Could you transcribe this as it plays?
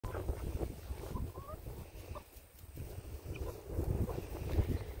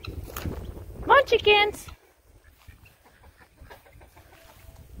on, chickens.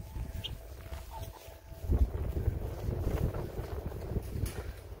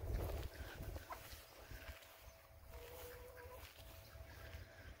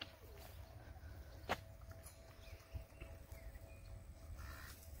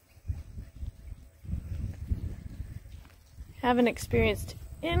 Haven't experienced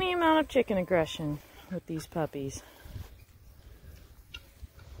any amount of chicken aggression with these puppies.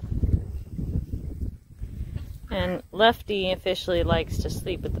 And Lefty officially likes to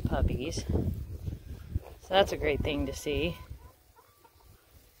sleep with the puppies. So that's a great thing to see.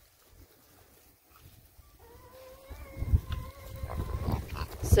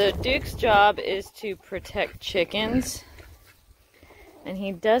 So Duke's job is to protect chickens. And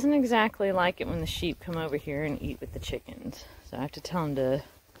he doesn't exactly like it when the sheep come over here and eat with the chickens. So I have to tell him to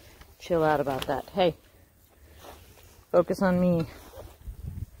chill out about that. Hey, focus on me.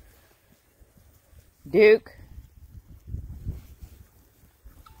 Duke.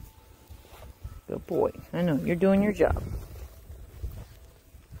 Good boy. I know, you're doing your job.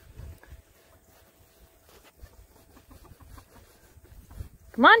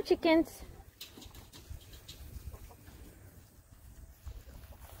 Come on, chickens.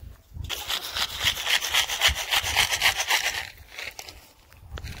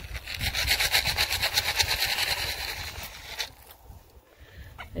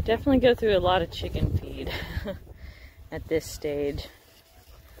 I definitely go through a lot of chicken feed at this stage.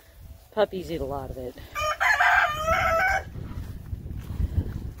 Puppies eat a lot of it.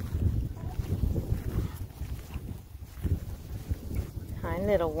 Hi,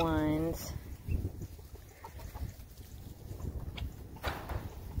 little ones.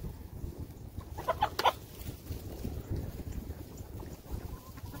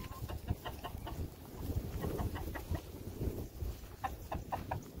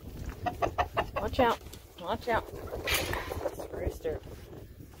 Watch out. Watch out. This rooster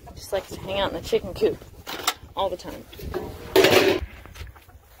just likes to hang out in the chicken coop all the time.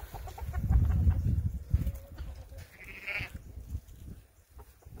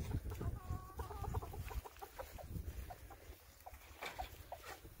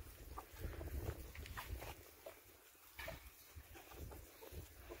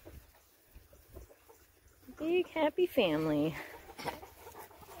 Big happy family.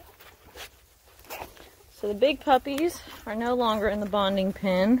 So the big puppies are no longer in the bonding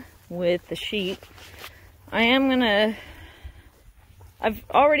pen with the sheep. I've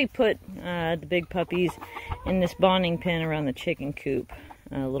already put the big puppies in this bonding pen around the chicken coop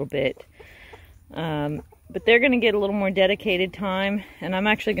a little bit. But they're gonna get a little more dedicated time, and I'm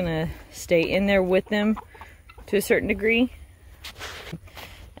actually gonna stay in there with them to a certain degree.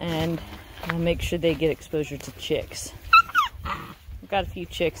 And I'll make sure they get exposure to chicks. I've got a few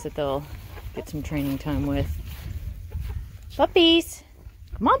chicks that they'll get some training time with. Puppies!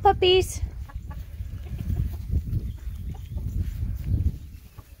 Come on, puppies!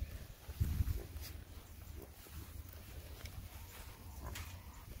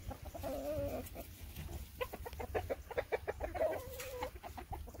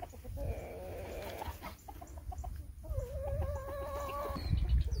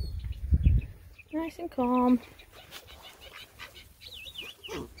 Nice and calm.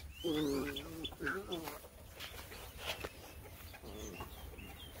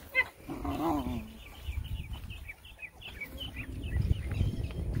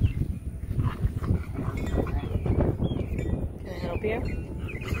 Here.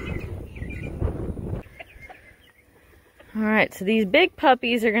 Alright, so these big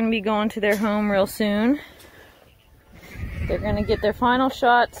puppies are going to be going to their home real soon. They're going to get their final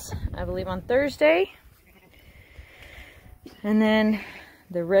shots, I believe, on Thursday. And then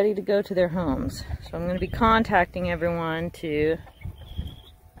they're ready to go to their homes. So I'm going to be contacting everyone to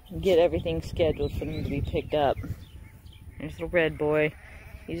get everything scheduled for them to be picked up. There's the red boy.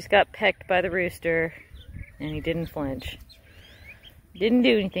 He just got pecked by the rooster and he didn't flinch. Didn't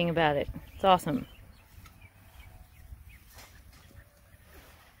do anything about it. It's awesome.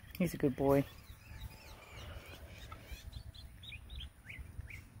 He's a good boy.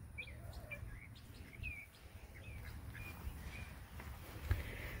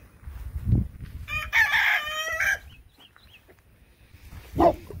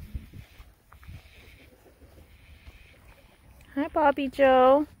 Hi, Bobby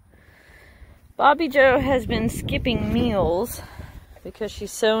Joe. Bobby Joe has been skipping meals because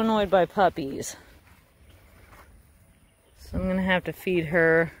she's so annoyed by puppies. So I'm gonna have to feed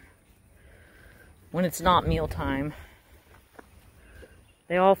her when it's not mealtime.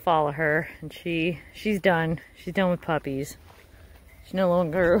 They all follow her, and she's done. She's done with puppies. She no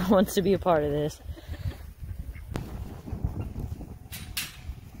longer wants to be a part of this.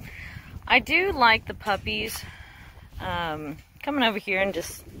 I do like the puppies coming over here and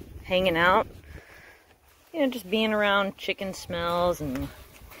just hanging out. You know, just being around chicken smells and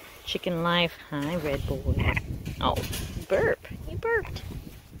chicken life. Hi, Red Boy. Oh, burp. He burped.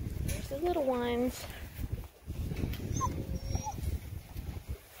 There's the little ones.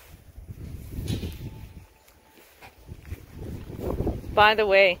 By the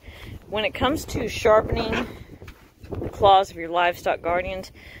way, when it comes to sharpening the claws of your livestock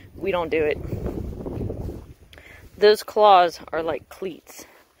guardians, we don't do it. Those claws are like cleats.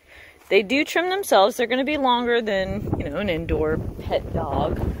 They do trim themselves. They're going to be longer than, you know, an indoor pet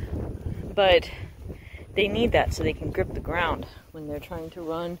dog. But they need that so they can grip the ground when they're trying to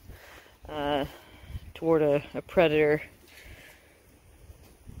run toward a predator.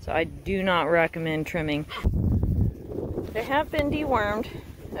 So I do not recommend trimming. They have been dewormed.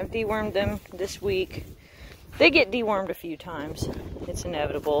 I've dewormed them this week. They get dewormed a few times. It's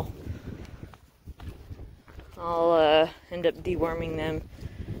inevitable. I'll end up deworming them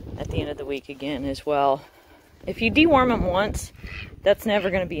at the end of the week again as well. If you deworm them once, that's never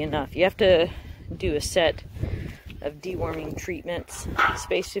going to be enough. You have to do a set of deworming treatments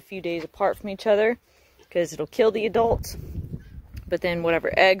spaced a few days apart from each other because it'll kill the adults. But then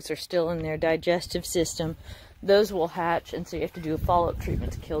whatever eggs are still in their digestive system, those will hatch, and so you have to do a follow-up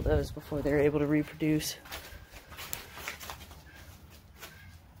treatment to kill those before they're able to reproduce.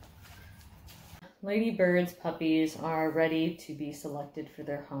 Ladybirds puppies are ready to be selected for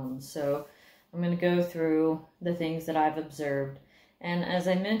their homes. So I'm going to go through the things that I've observed. And as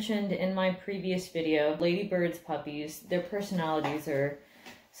I mentioned in my previous video, Ladybirds puppies, their personalities are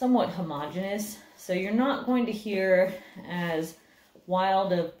somewhat homogeneous. So you're not going to hear as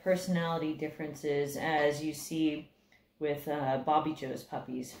wild of personality differences as you see with Bobby Joe's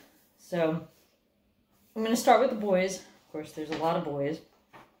puppies. So I'm going to start with the boys. Of course, there's a lot of boys.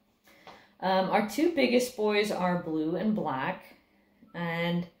 Our two biggest boys are Blue and Black.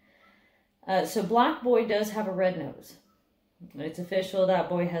 And so Black Boy does have a red nose. It's official, that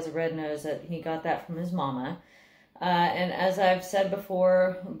boy has a red nose. That he got that from his mama. And as I've said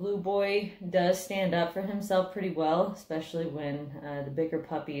before, Blue Boy does stand up for himself pretty well, especially when the bigger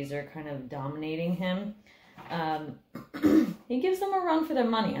puppies are kind of dominating him. He gives them a run for their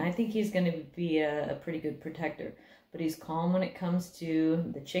money. I think he's going to be a pretty good protector. But he's calm when it comes to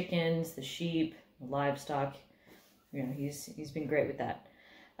the chickens, the sheep, the livestock. You know, he's been great with that.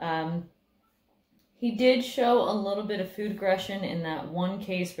 He did show a little bit of food aggression in that one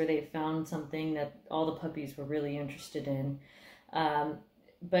case where they found something that all the puppies were really interested in.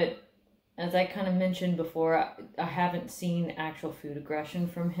 But as I kind of mentioned before, I haven't seen actual food aggression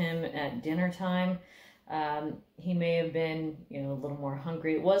from him at dinner time. He may have been, you know, a little more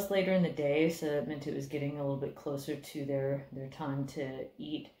hungry. It was later in the day, so it meant it was getting a little bit closer to their time to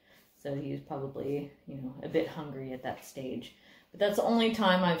eat. So he was probably, you know, a bit hungry at that stage. But that's the only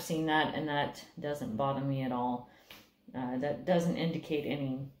time I've seen that, and that doesn't bother me at all. That doesn't indicate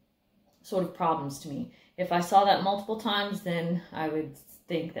any sort of problems to me. If I saw that multiple times, then I would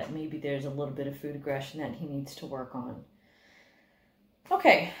think that maybe there's a little bit of food aggression that he needs to work on.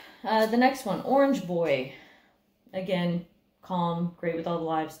 Okay, the next one, Orange Boy. Again, calm, great with all the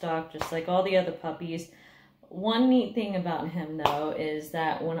livestock, just like all the other puppies. One neat thing about him, though, is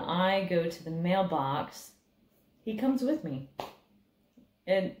that when I go to the mailbox, he comes with me.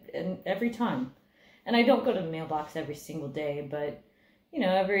 And every time. And I don't go to the mailbox every single day, but, you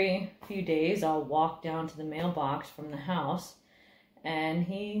know, every few days I'll walk down to the mailbox from the house, and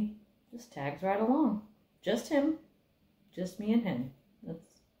he just tags right along. Just him. Just me and him.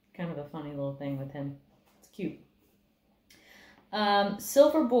 That's kind of a funny little thing with him. It's cute.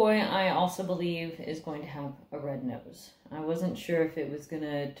 Silver Boy, I also believe, is going to have a red nose. I wasn't sure if it was going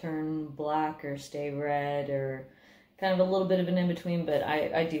to turn black or stay red or kind of a little bit of an in-between, but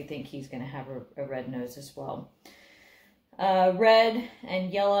I do think he's going to have a red nose as well. Red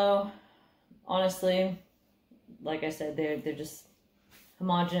and yellow, honestly, like I said, they're just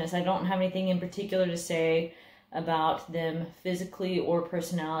homogenous. I don't have anything in particular to say about them physically or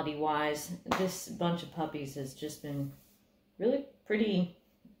personality-wise. This bunch of puppies has just been really pretty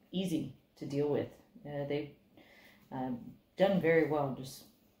easy to deal with. They've done very well just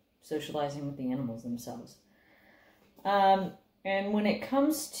socializing with the animals themselves. And when it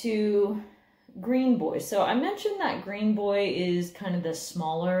comes to Green Boy, so I mentioned that Green Boy is kind of the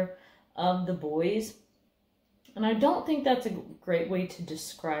smaller of the boys, and I don't think that's a great way to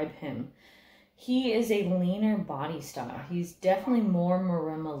describe him. He is a leaner body style. He's definitely more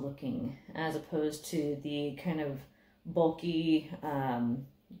Maremma looking as opposed to the kind of bulky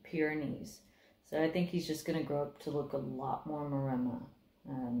Pyrenees. So I think he's just going to grow up to look a lot more Maremma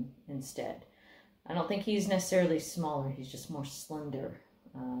instead. I don't think he's necessarily smaller. He's just more slender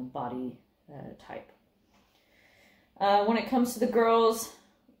body type. When it comes to the girls,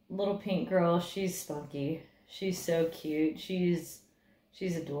 little pink girl, she's spunky. She's so cute. She's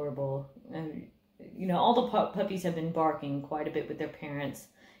adorable. You know, all the puppies have been barking quite a bit with their parents.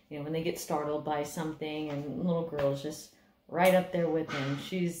 You know, when they get startled by something, and little girl's just right up there with them.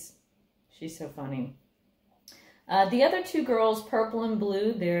 She's so funny. The other two girls, purple and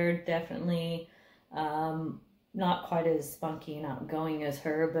blue, they're definitely not quite as spunky and outgoing as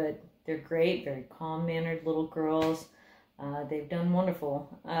her, but they're great, very calm-mannered little girls. They've done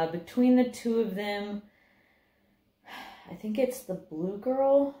wonderful. Between the two of them, I think it's the blue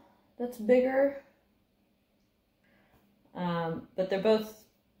girl that's bigger. But they're both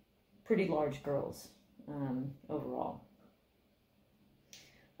pretty large girls overall.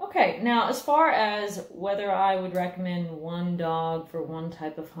 Okay, now as far as whether I would recommend one dog for one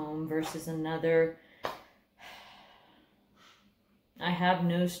type of home versus another, I have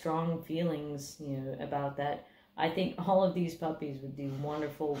no strong feelings, you know, about that. I think all of these puppies would do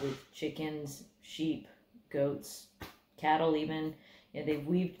wonderful with chickens, sheep, goats, cattle even. You know, they've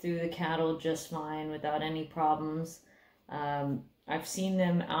weaved through the cattle just fine without any problems. I've seen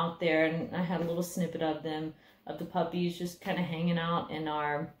them out there, and I had a little snippet of them, of the puppies just kind of hanging out in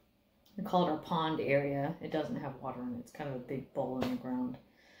our, we call it our pond area. It doesn't have water in it. It's kind of a big bowl in the ground.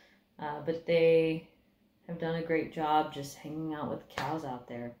 But they have done a great job just hanging out with cows out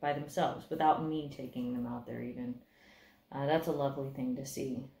there by themselves without me taking them out there even. That's a lovely thing to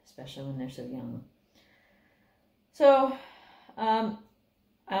see, especially when they're so young. So, I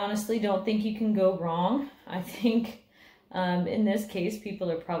honestly don't think you can go wrong. I think in this case, people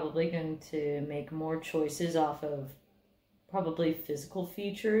are probably going to make more choices off of probably physical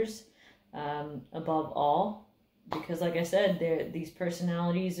features above all. Because like I said, these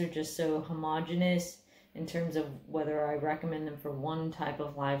personalities are just so homogenous in terms of whether I recommend them for one type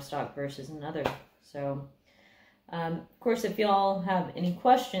of livestock versus another. So, of course, if y'all have any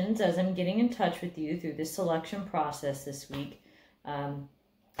questions as I'm getting in touch with you through this selection process this week,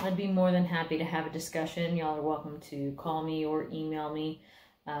 I'd be more than happy to have a discussion. Y'all are welcome to call me or email me.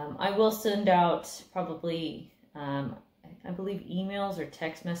 I will send out probably, I believe, emails or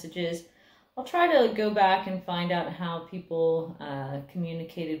text messages. I'll try to go back and find out how people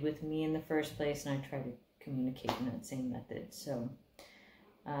communicated with me in the first place, and I try to communicate in that same method. So,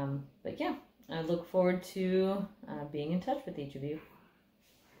 but yeah, I look forward to being in touch with each of you.